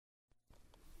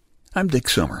I'm Dick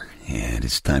Summer, and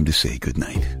it's time to say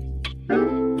goodnight.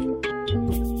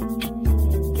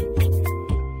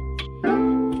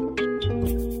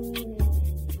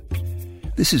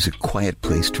 This is a quiet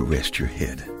place to rest your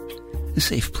head, a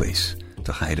safe place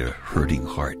to hide a hurting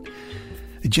heart,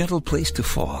 a gentle place to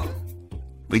fall.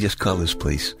 We just call this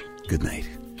place goodnight.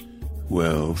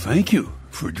 Well, thank you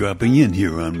for dropping in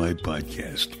here on my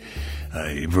podcast.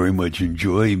 I very much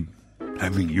enjoy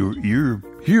having your ear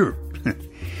here.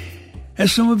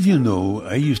 As some of you know,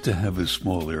 I used to have a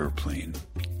small airplane.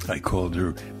 I called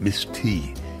her Miss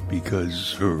T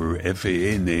because her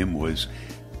FAA name was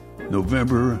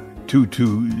November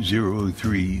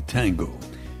 2203 Tango.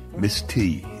 Miss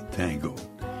T Tango.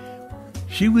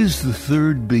 She was the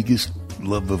third biggest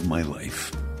love of my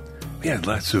life. We had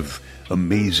lots of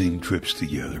amazing trips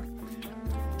together.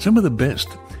 Some of the best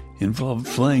involved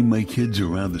flying my kids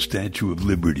around the Statue of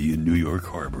Liberty in New York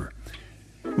Harbor.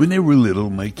 When they were little,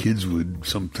 my kids would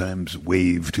sometimes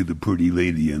wave to the pretty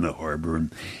lady in the harbor,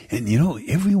 and you know,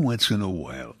 every once in a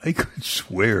while, I could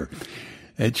swear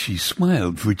that she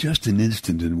smiled for just an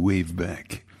instant and waved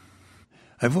back.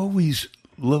 I've always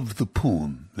loved the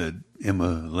poem that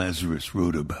Emma Lazarus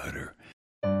wrote about her.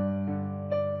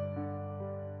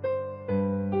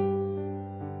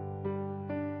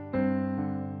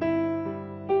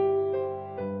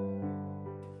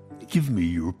 Give me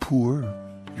your poor,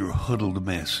 your huddled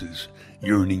masses,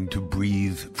 yearning to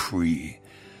breathe free.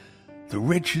 The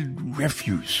wretched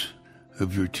refuse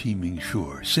of your teeming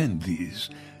shore. Send these,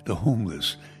 the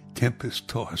homeless,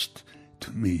 tempest-tossed,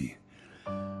 to me.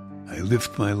 I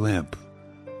lift my lamp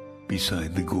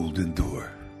beside the golden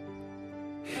door.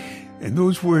 And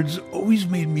those words always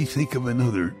made me think of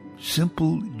another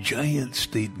simple, giant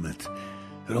statement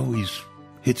that always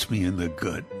hits me in the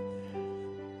gut.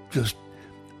 Just,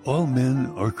 all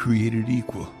men are created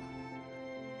equal.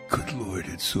 Good Lord,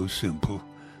 it's so simple,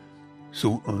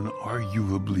 so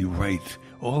unarguably right.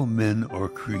 All men are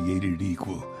created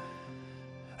equal.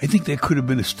 I think that could have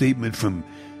been a statement from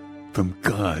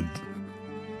God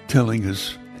telling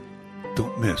us,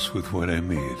 don't mess with what I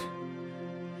made.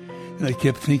 And I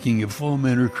kept thinking, if all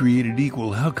men are created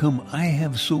equal, how come I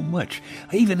have so much?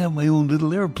 I even have my own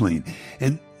little airplane.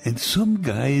 And some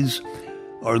guys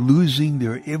are losing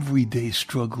their everyday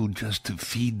struggle just to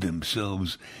feed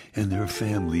themselves and their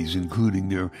families, including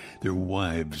their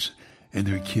wives and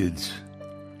their kids.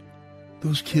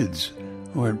 Those kids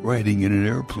aren't riding in an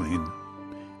airplane.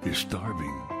 They're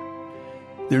starving.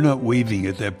 They're not waving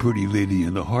at that pretty lady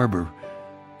in the harbor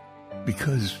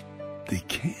because they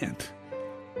can't.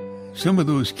 Some of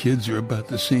those kids are about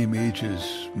the same age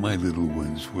as my little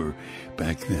ones were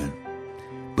back then.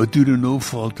 But due to no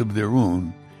fault of their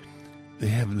own, they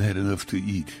haven't had enough to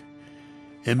eat.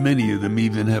 And many of them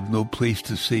even have no place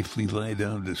to safely lie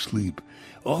down to sleep.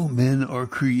 All men are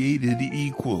created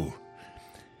equal.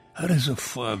 How does a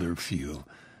father feel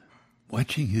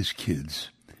watching his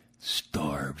kids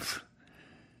starve?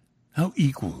 How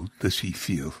equal does he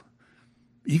feel?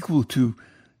 Equal to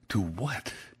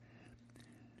what?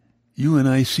 You and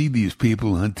I see these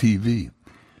people on TV.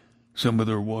 Some of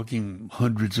them are walking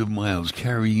hundreds of miles,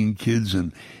 carrying kids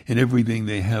and everything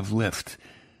they have left,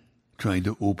 trying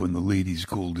to open the lady's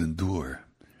golden door.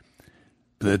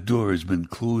 That door has been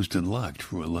closed and locked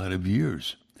for a lot of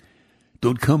years.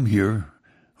 Don't come here,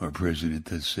 our president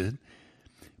has said,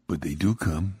 but they do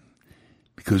come,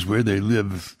 because where they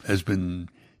live has been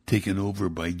taken over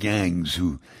by gangs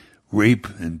who rape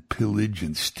and pillage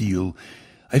and steal.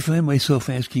 I find myself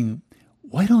asking,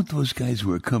 why don't those guys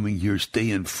who are coming here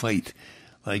stay and fight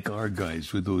like our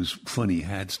guys with those funny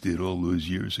hats did all those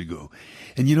years ago?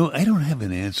 And you know, I don't have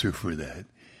an answer for that.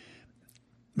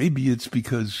 Maybe it's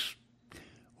because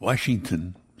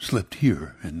Washington slept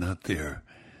here and not there.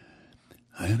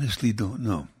 I honestly don't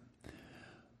know.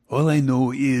 All I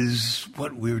know is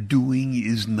what we're doing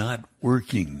is not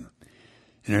working.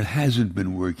 And it hasn't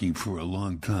been working for a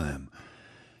long time.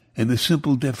 And the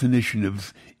simple definition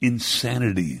of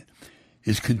insanity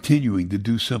is continuing to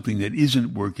do something that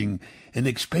isn't working and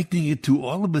expecting it to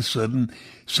all of a sudden,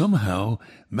 somehow,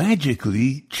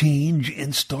 magically change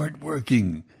and start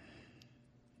working.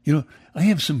 You know, I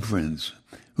have some friends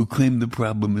who claim the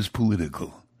problem is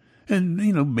political. And,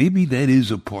 you know, maybe that is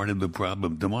a part of the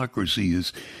problem. Democracy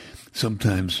is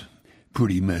sometimes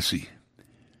pretty messy.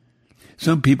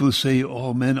 Some people say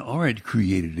all men aren't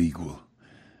created equal.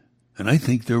 And I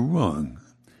think they're wrong.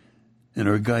 And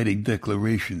our guiding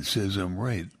declaration says I'm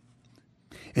right.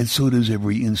 And so does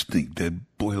every instinct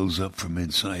that boils up from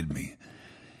inside me.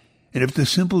 And if the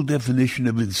simple definition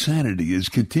of insanity is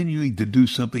continuing to do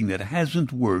something that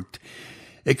hasn't worked,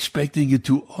 expecting it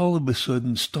to all of a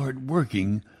sudden start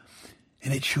working,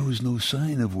 and it shows no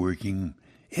sign of working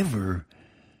ever,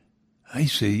 I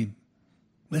say,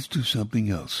 let's do something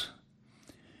else.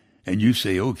 And you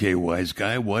say, okay, wise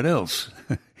guy, what else?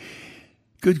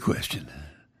 Good question.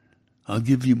 I'll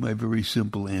give you my very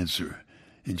simple answer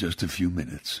in just a few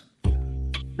minutes.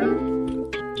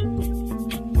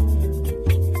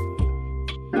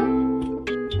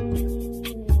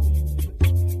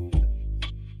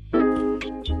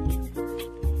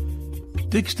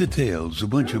 Dick's Details, a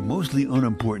bunch of mostly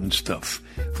unimportant stuff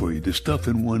for you to stuff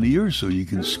in one ear so you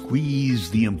can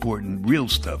squeeze the important real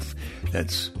stuff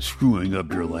that's screwing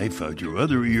up your life out your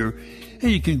other ear,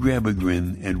 and you can grab a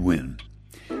grin and win.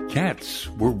 Cats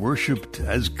were worshipped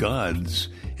as gods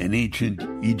in ancient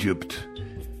Egypt,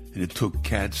 and it took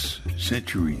cats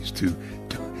centuries to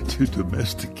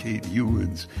domesticate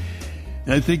humans.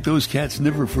 And I think those cats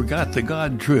never forgot the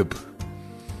God trip.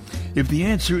 If the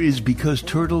answer is because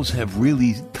turtles have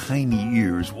really tiny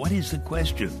ears, what is the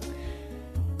question?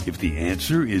 If the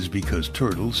answer is because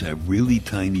turtles have really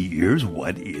tiny ears,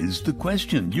 what is the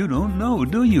question? You don't know,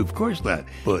 do you? Of course not.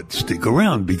 But stick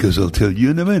around because I'll tell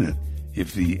you in a minute.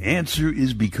 If the answer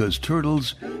is because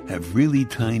turtles have really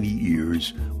tiny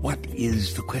ears, what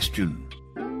is the question?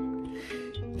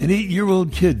 An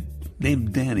 8-year-old kid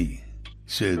named Danny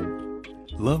said,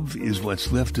 "Love is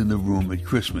what's left in the room at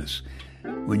Christmas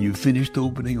when you've finished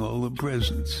opening all the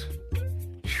presents."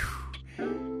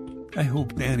 Whew. I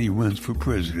hope Danny runs for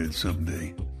president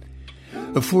someday.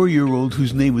 A 4-year-old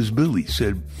whose name was Billy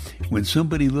said, "When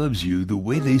somebody loves you, the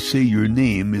way they say your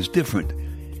name is different.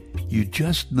 You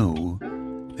just know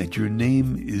that your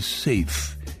name is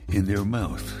safe in their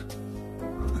mouth."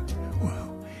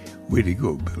 Wow, way to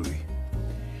go, Billy.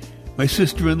 My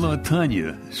sister-in-law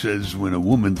Tanya says when a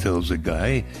woman tells a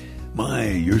guy, "My,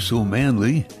 you're so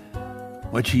manly,"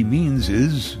 what she means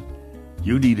is,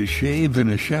 you need a shave and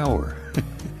a shower.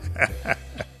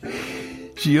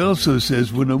 She also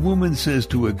says when a woman says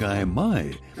to a guy,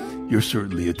 "My, you're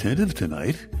certainly attentive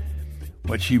tonight,"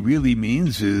 what she really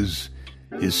means is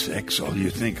sex all you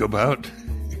think about?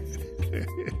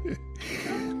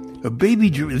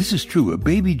 This is true, a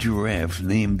baby giraffe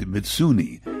named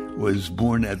Mitsuni was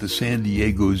born at the San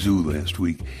Diego Zoo last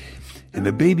week, and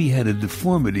the baby had a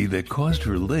deformity that caused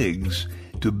her legs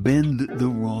to bend the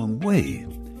wrong way.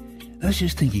 I was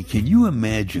just thinking, can you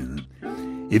imagine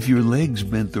if your legs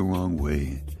bent the wrong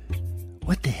way,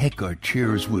 what the heck our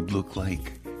chairs would look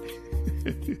like?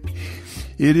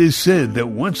 It is said that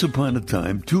once upon a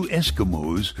time, 2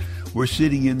 Eskimos were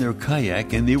sitting in their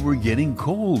kayak and they were getting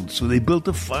cold, so they built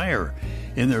a fire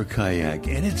in their kayak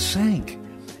and it sank,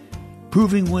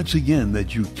 proving once again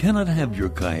that you cannot have your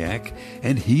kayak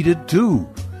and heat it too.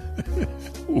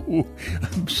 Oh,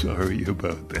 I'm sorry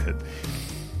about that.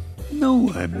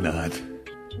 No, I'm not.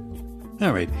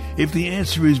 All right, if the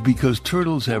answer is because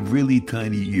turtles have really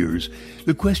tiny ears,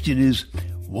 the question is,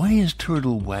 why is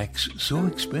turtle wax so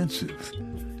expensive?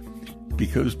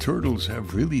 Because turtles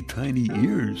have really tiny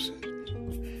ears.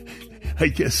 I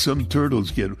guess some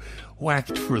turtles get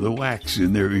whacked for the wax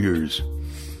in their ears.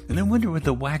 And I wonder what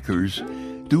the whackers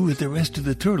do with the rest of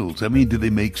the turtles. I mean, do they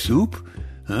make soup?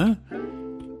 Huh?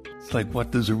 It's like,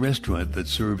 what does a restaurant that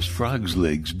serves frog's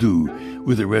legs do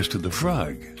with the rest of the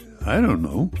frog? I don't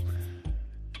know.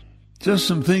 Just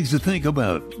some things to think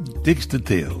about. Dick's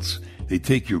Details. They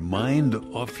take your mind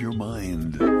off your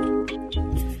mind.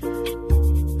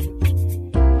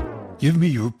 Give me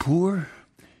your poor,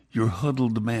 your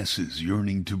huddled masses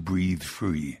yearning to breathe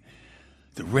free,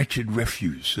 the wretched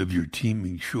refuse of your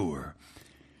teeming shore.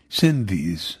 Send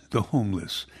these, the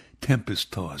homeless,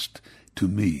 tempest-tossed, to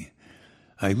me.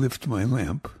 I lift my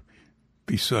lamp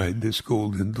beside this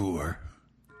golden door.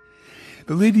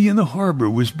 The Lady in the Harbor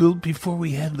was built before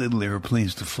we had little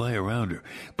airplanes to fly around her.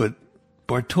 But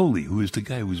Bartoli, who is the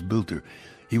guy who's built her,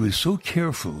 he was so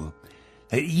careful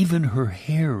that even her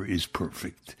hair is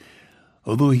perfect,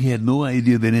 although he had no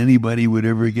idea that anybody would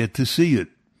ever get to see it.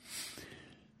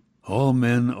 All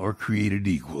men are created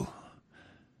equal.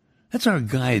 That's our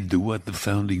guide to what the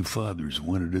Founding Fathers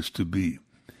wanted us to be.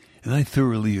 And I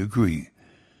thoroughly agree.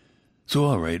 So,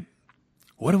 all right,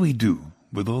 what do we do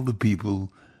with all the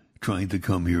people trying to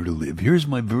come here to live? Here's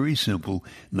my very simple,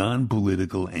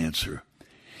 non-political answer.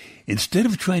 Instead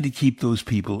of trying to keep those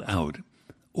people out,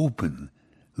 open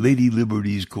Lady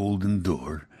Liberty's golden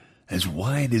door as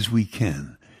wide as we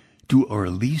can to our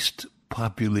least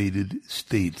populated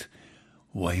state,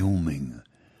 Wyoming.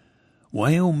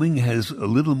 Wyoming has a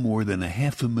little more than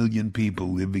 500,000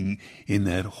 people living in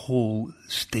that whole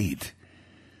state.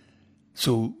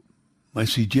 So my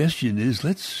suggestion is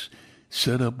let's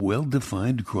set up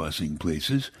well-defined crossing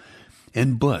places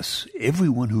and bus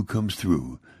everyone who comes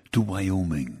through to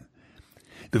Wyoming.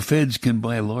 The feds can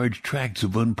buy large tracts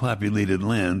of unpopulated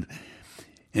land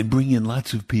and bring in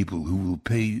lots of people who will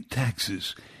pay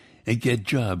taxes and get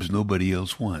jobs nobody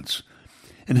else wants,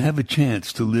 and have a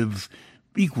chance to live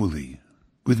equally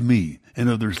with me and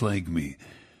others like me,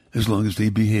 as long as they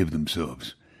behave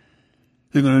themselves.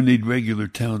 They're going to need regular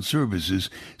town services,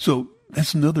 so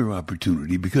that's another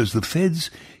opportunity, because the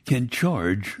feds can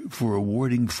charge for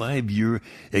awarding 5-year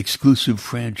exclusive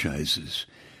franchises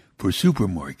for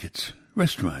supermarkets,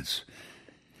 restaurants,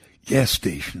 gas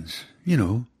stations,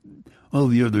 all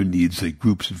the other needs that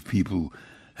groups of people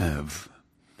have,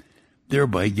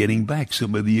 thereby getting back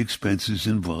some of the expenses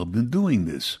involved in doing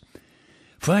this.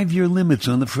 5-year limits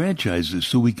on the franchises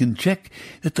so we can check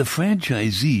that the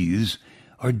franchisees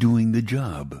are doing the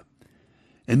job.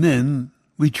 And then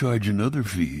we charge another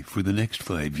fee for the next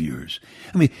 5 years.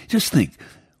 I mean, just think,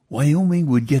 Wyoming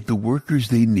would get the workers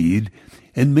they need,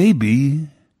 and maybe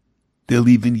they'll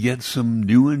even get some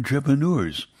new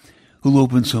entrepreneurs who'll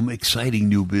open some exciting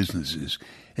new businesses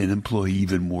and employ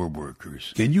even more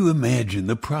workers. Can you imagine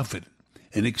the profit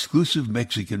an exclusive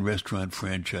Mexican restaurant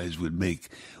franchise would make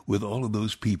with all of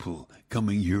those people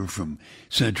coming here from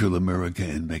Central America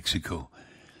and Mexico?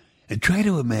 And try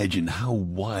to imagine how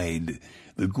wide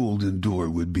the golden door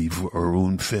would be for our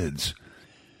own feds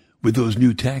with those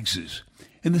new taxes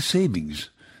and the savings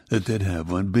that they'd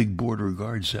have on big border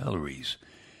guard salaries.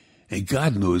 And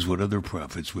God knows what other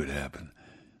profits would happen.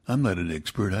 I'm not an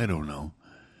expert, I don't know.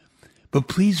 But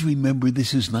please remember,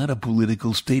 this is not a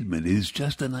political statement. It is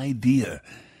just an idea.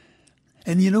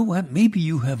 And you know what? Maybe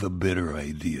you have a better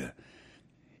idea.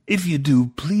 If you do,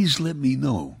 please let me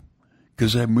know,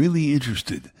 because I'm really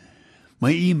interested. My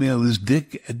email is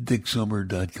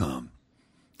dick@dicksummer.com.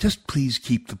 Just please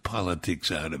keep the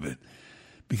politics out of it,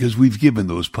 because we've given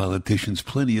those politicians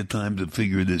plenty of time to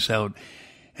figure this out,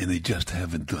 and they just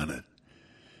haven't done it.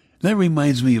 That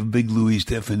reminds me of Big Louie's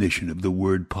definition of the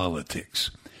word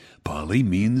politics. Poly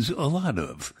means a lot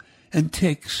of, and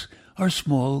ticks are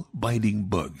small biting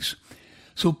bugs.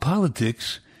 So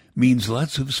politics means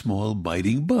lots of small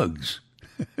biting bugs.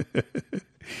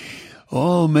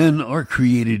 All men are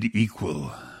created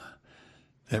equal.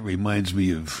 That reminds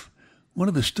me of one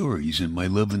of the stories in my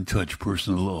Love and Touch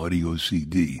personal audio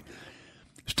CD.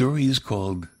 The story is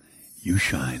called You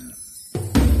Shine.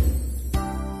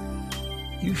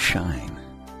 You shine.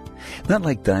 Not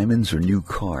like diamonds or new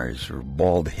cars or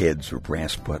bald heads or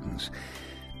brass buttons.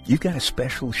 You've got a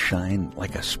special shine,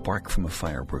 like a spark from a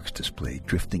fireworks display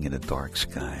drifting in a dark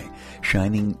sky,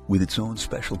 shining with its own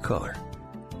special color.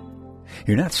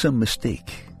 You're not some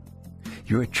mistake.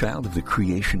 You're a child of the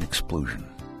creation explosion.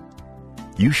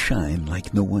 You shine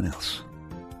like no one else.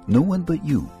 No one but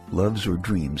you loves or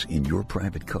dreams in your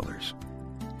private colors.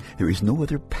 There is no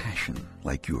other passion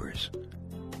like yours.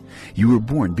 You were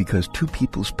born because two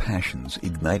people's passions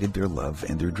ignited their love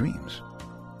and their dreams.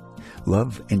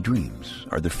 Love and dreams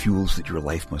are the fuels that your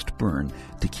life must burn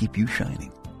to keep you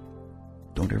shining.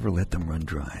 Don't ever let them run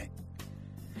dry.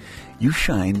 You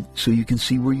shine so you can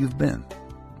see where you've been,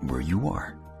 where you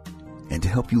are, and to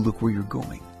help you look where you're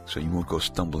going, so you won't go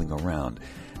stumbling around,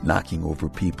 knocking over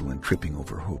people and tripping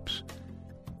over hopes.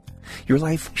 Your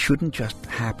life shouldn't just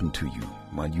happen to you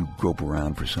while you grope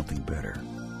around for something better.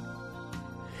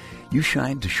 You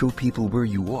shine to show people where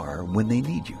you are when they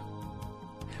need you.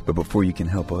 But before you can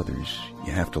help others,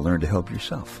 you have to learn to help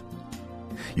yourself.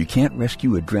 You can't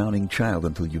rescue a drowning child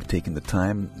until you've taken the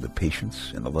time, the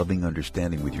patience, and the loving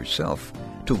understanding with yourself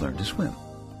to learn to swim.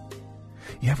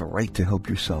 You have a right to help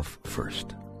yourself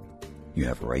first. You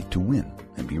have a right to win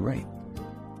and be right.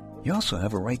 You also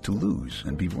have a right to lose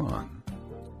and be wrong.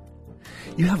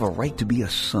 You have a right to be a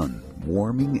sun,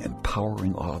 warming and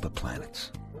powering all the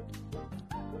planets.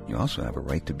 You also have a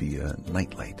right to be a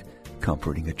nightlight,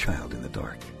 comforting a child in the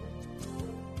dark.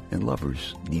 And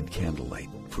lovers need candlelight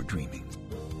for dreaming.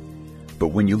 But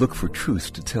when you look for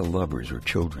truth to tell lovers or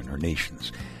children or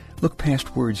nations, look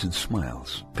past words and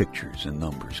smiles, pictures and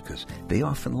numbers, because they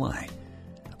often lie.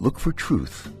 Look for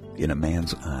truth in a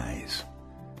man's eyes.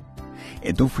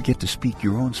 And don't forget to speak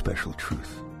your own special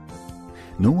truth.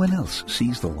 No one else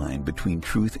sees the line between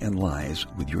truth and lies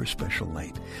with your special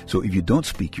light. So if you don't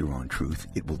speak your own truth,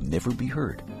 it will never be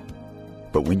heard.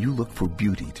 But when you look for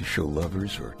beauty to show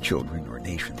lovers or children or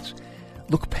nations,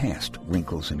 look past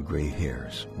wrinkles and gray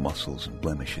hairs, muscles and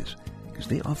blemishes, because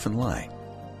they often lie.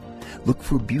 Look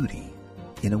for beauty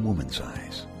in a woman's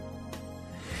eyes.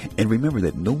 And remember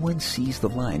that no one sees the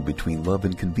line between love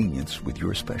and convenience with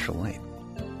your special light.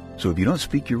 So if you don't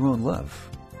speak your own love,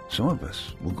 some of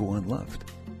us will go unloved.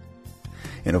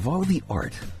 And of all the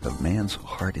art of man's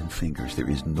heart and fingers, there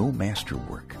is no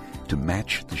masterwork to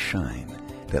match the shine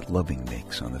that loving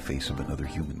makes on the face of another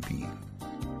human being.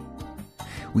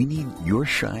 We need your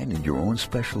shine in your own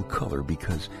special color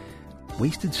because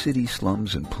wasted city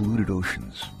slums and polluted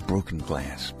oceans, broken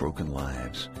glass, broken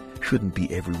lives shouldn't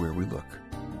be everywhere we look.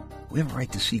 We have a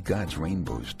right to see God's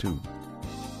rainbows too.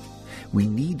 We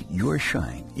need your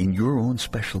shine in your own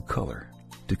special color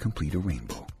to complete a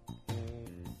rainbow,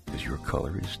 because your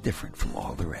color is different from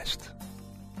all the rest.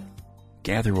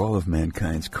 Gather all of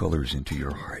mankind's colors into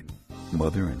your heart,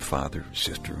 mother and father,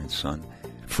 sister and son,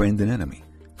 friend and enemy,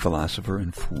 philosopher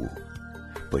and fool,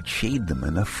 but shade them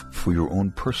enough for your own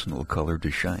personal color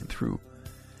to shine through.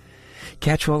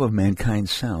 Catch all of mankind's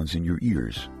sounds in your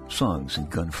ears, songs and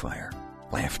gunfire,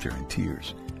 laughter and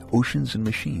tears, oceans and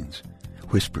machines,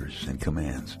 whispers and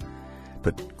commands,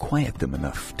 but quiet them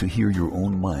enough to hear your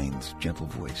own mind's gentle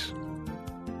voice.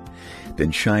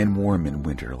 Then shine warm in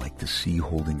winter like the sea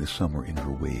holding the summer in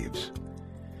her waves.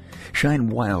 Shine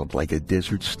wild like a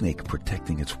desert snake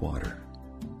protecting its water.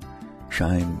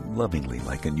 Shine lovingly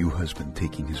like a new husband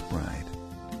taking his bride.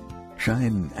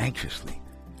 Shine anxiously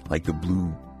like the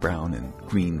blue, brown, and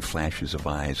green flashes of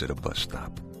eyes at a bus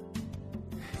stop.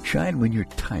 Shine when you're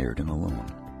tired and alone.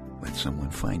 Let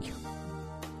someone find you.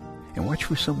 And watch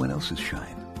for someone else's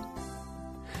shine.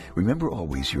 Remember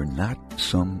always, you're not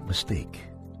some mistake.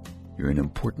 You're an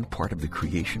important part of the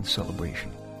creation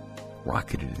celebration,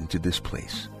 rocketed into this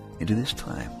place, into this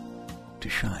time, to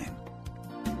shine.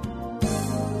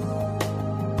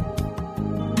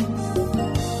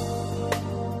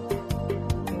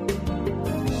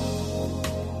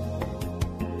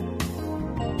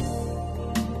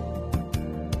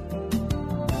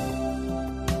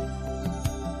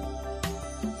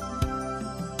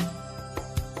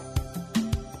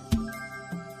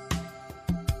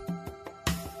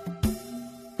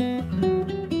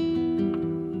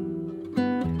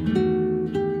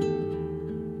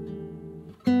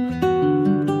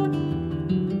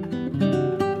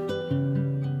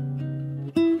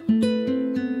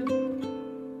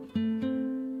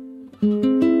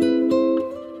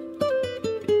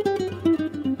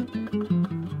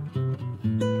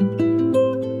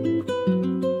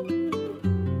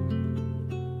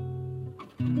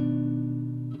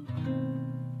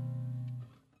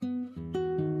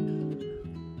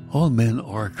 All men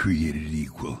are created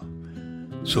equal.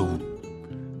 So,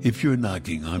 if you're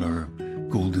knocking on our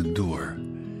golden door,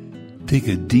 take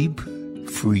a deep,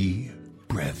 free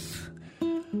breath.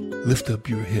 Lift up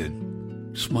your head,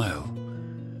 smile,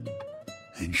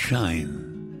 and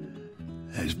shine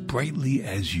as brightly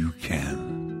as you can.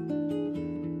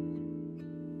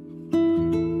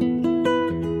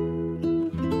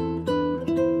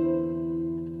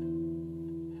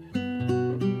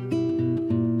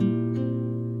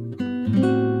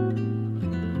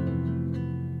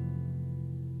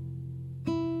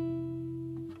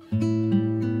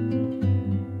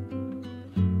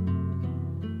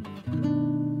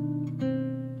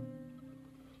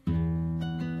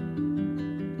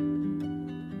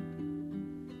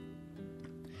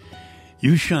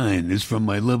 You Shine is from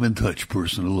my Love and Touch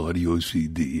personal audio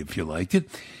CD. If you like it,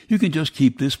 you can just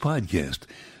keep this podcast.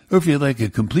 Or if you'd like a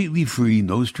completely free,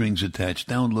 no-strings-attached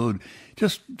download,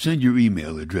 just send your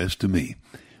email address to me.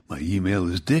 My email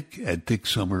is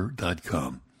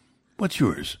dick@dicksummer.com. What's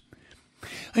yours?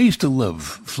 I used to love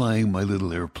flying my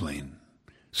little airplane.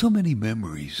 So many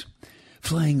memories.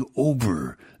 Flying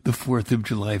over the 4th of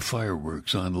July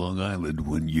fireworks on Long Island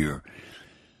one year.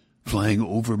 Flying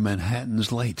over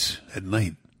Manhattan's lights at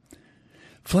night.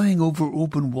 Flying over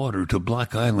open water to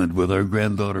Block Island with our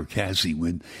granddaughter Cassie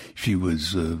when she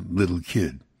was a little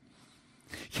kid.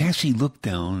 Cassie looked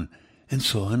down and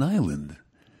saw an island.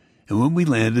 And when we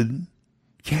landed,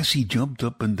 Cassie jumped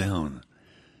up and down.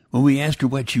 When we asked her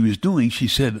what she was doing, she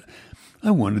said, "I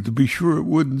wanted to be sure it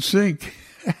wouldn't sink."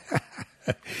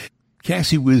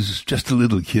 Cassie was just a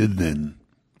little kid then,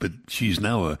 but she's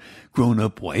now a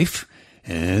grown-up wife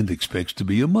and expects to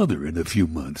be a mother in a few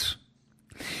months.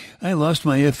 I lost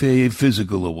my FAA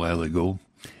physical a while ago,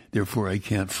 therefore I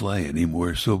can't fly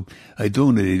anymore, so I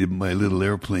donated my little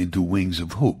airplane to Wings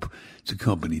of Hope. It's a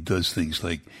company that does things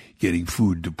like getting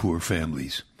food to poor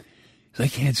families. I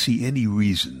can't see any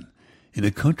reason in a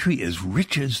country as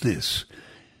rich as this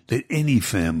that any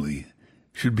family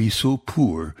should be so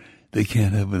poor they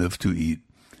can't have enough to eat,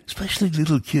 especially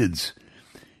little kids.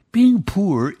 Being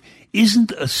poor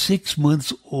isn't a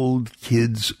 6-month-old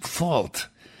kid's fault.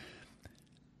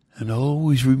 And I'll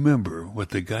always remember what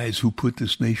the guys who put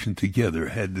this nation together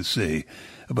had to say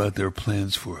about their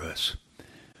plans for us.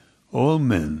 All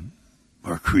men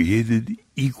are created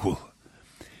equal,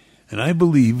 and I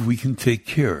believe we can take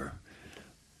care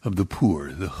of the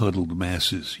poor, the huddled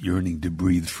masses yearning to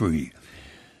breathe free,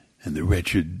 and the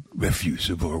wretched refuse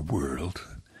of our world.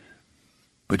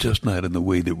 But just not in the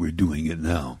way that we're doing it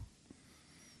now.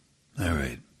 All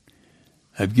right.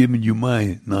 I've given you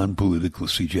my non-political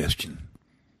suggestion.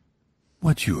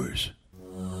 What's yours?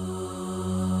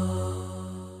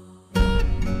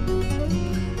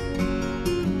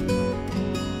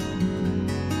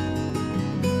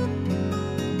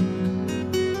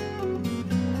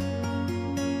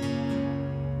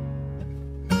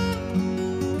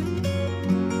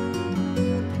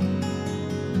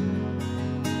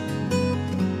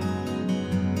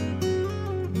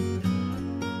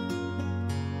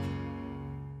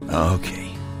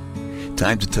 Okay,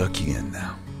 time to tuck you in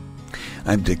now.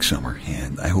 I'm Dick Summer,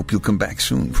 and I hope you'll come back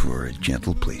soon for a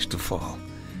gentle place to fall.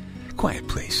 Quiet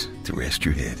place to rest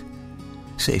your head.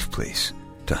 Safe place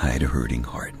to hide a hurting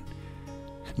heart.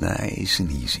 Nice and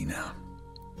easy now.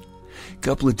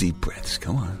 Couple of deep breaths,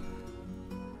 come on.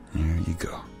 There you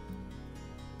go.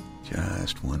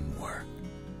 Just one more.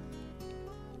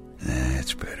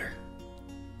 That's better.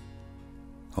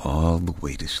 All the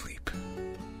way to sleep.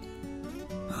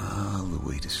 All the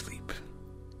way to sleep.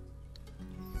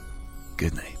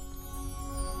 Good night.